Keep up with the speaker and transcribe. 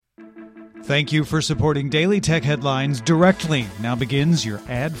Thank you for supporting Daily Tech Headlines directly. Now begins your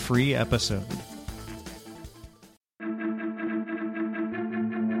ad-free episode.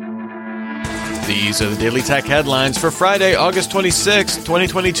 These are the Daily Tech Headlines for Friday, August 26,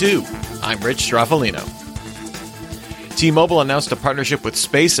 2022. I'm Rich Straffolino. T-Mobile announced a partnership with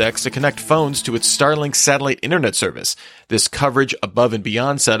SpaceX to connect phones to its Starlink satellite internet service. This coverage above and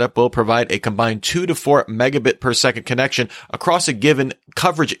beyond setup will provide a combined 2 to 4 megabit per second connection across a given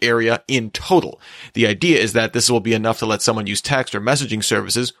coverage area in total. The idea is that this will be enough to let someone use text or messaging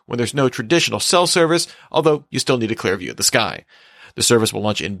services when there's no traditional cell service, although you still need a clear view of the sky. The service will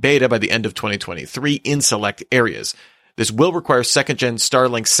launch in beta by the end of 2023 in select areas. This will require second-gen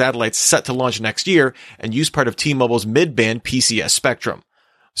Starlink satellites set to launch next year and use part of T-Mobile's mid-band PCS spectrum.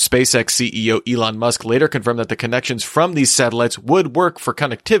 SpaceX CEO Elon Musk later confirmed that the connections from these satellites would work for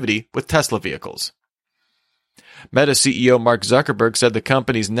connectivity with Tesla vehicles. Meta CEO Mark Zuckerberg said the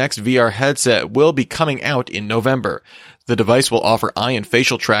company's next VR headset will be coming out in November. The device will offer eye and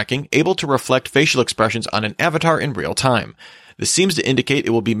facial tracking, able to reflect facial expressions on an avatar in real time. This seems to indicate it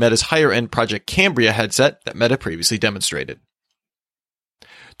will be Meta's higher-end Project Cambria headset that Meta previously demonstrated.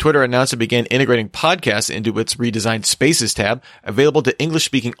 Twitter announced it began integrating podcasts into its redesigned Spaces tab, available to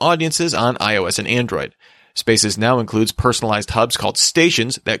English-speaking audiences on iOS and Android. Spaces now includes personalized hubs called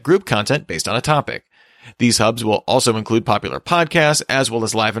stations that group content based on a topic. These hubs will also include popular podcasts as well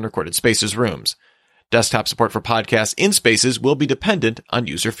as live and recorded Spaces rooms. Desktop support for podcasts in Spaces will be dependent on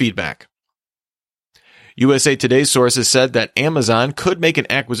user feedback. USA Today's sources said that Amazon could make an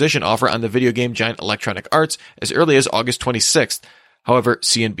acquisition offer on the video game giant Electronic Arts as early as August 26th. However,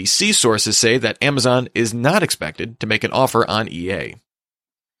 CNBC sources say that Amazon is not expected to make an offer on EA.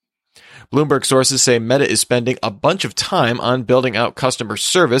 Bloomberg sources say Meta is spending a bunch of time on building out customer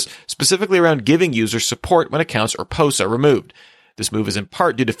service, specifically around giving users support when accounts or posts are removed. This move is in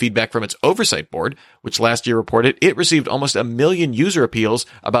part due to feedback from its oversight board, which last year reported it received almost 1 million user appeals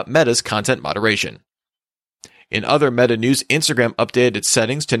about Meta's content moderation. In other Meta news, Instagram updated its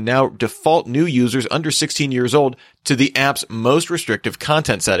settings to now default new users under 16 years old to the app's most restrictive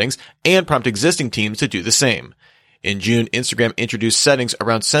content settings and prompt existing teams to do the same. In June, Instagram introduced settings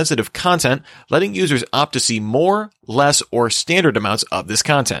around sensitive content, letting users opt to see more, less, or standard amounts of this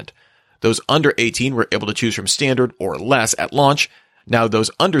content. Those under 18 were able to choose from standard or less at launch. Now those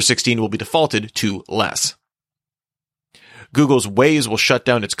under 16 will be defaulted to less. Google's Waze will shut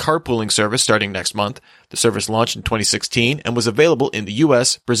down its carpooling service starting next month. The service launched in 2016 and was available in the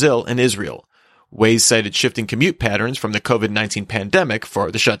US, Brazil, and Israel. Waze cited shifting commute patterns from the COVID-19 pandemic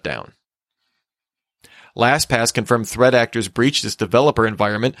for the shutdown. LastPass confirmed threat actors breached its developer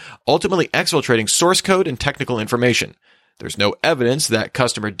environment, ultimately exfiltrating source code and technical information. There's no evidence that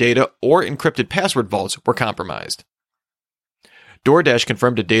customer data or encrypted password vaults were compromised. DoorDash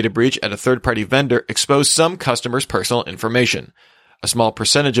confirmed a data breach at a third-party vendor exposed some customers' personal information. A small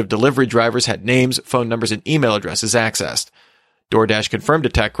percentage of delivery drivers had names, phone numbers, and email addresses accessed. DoorDash confirmed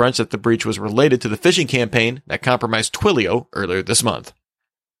to TechCrunch that the breach was related to the phishing campaign that compromised Twilio earlier this month.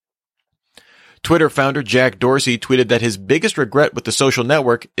 Twitter founder Jack Dorsey tweeted that his biggest regret with the social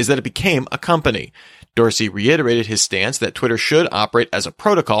network is that it became a company. Dorsey reiterated his stance that Twitter should operate as a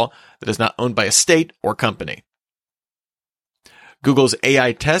protocol that is not owned by a state or company. Google's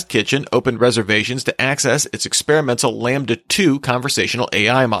AI Test Kitchen opened reservations to access its experimental Lambda 2 conversational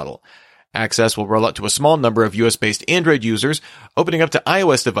AI model. Access will roll out to a small number of US-based Android users, opening up to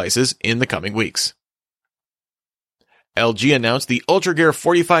iOS devices in the coming weeks. LG announced the UltraGear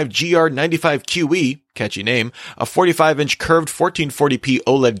 45GR95QE, catchy name, a 45-inch curved 1440p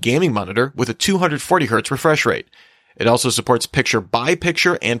OLED gaming monitor with a 240Hz refresh rate. It also supports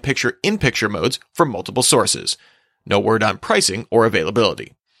picture-by-picture and picture-in-picture modes from multiple sources. No word on pricing or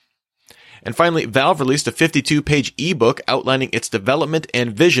availability. And finally, Valve released a 52-page ebook outlining its development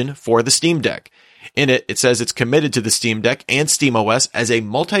and vision for the Steam Deck. In it, it says it's committed to the Steam Deck and SteamOS as a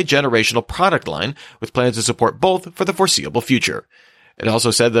multi-generational product line with plans to support both for the foreseeable future. It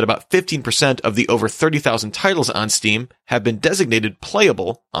also said that about 15% of the over 30,000 titles on Steam have been designated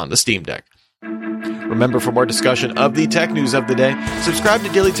playable on the Steam Deck. Remember, for more discussion of the tech news of the day, subscribe to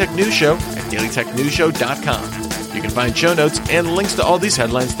Daily Tech News Show at dailytechnewsshow.com. You can find show notes and links to all these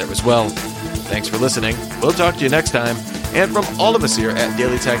headlines there as well. Thanks for listening. We'll talk to you next time. And from all of us here at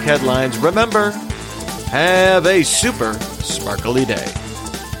Daily Tech Headlines, remember, have a super sparkly day.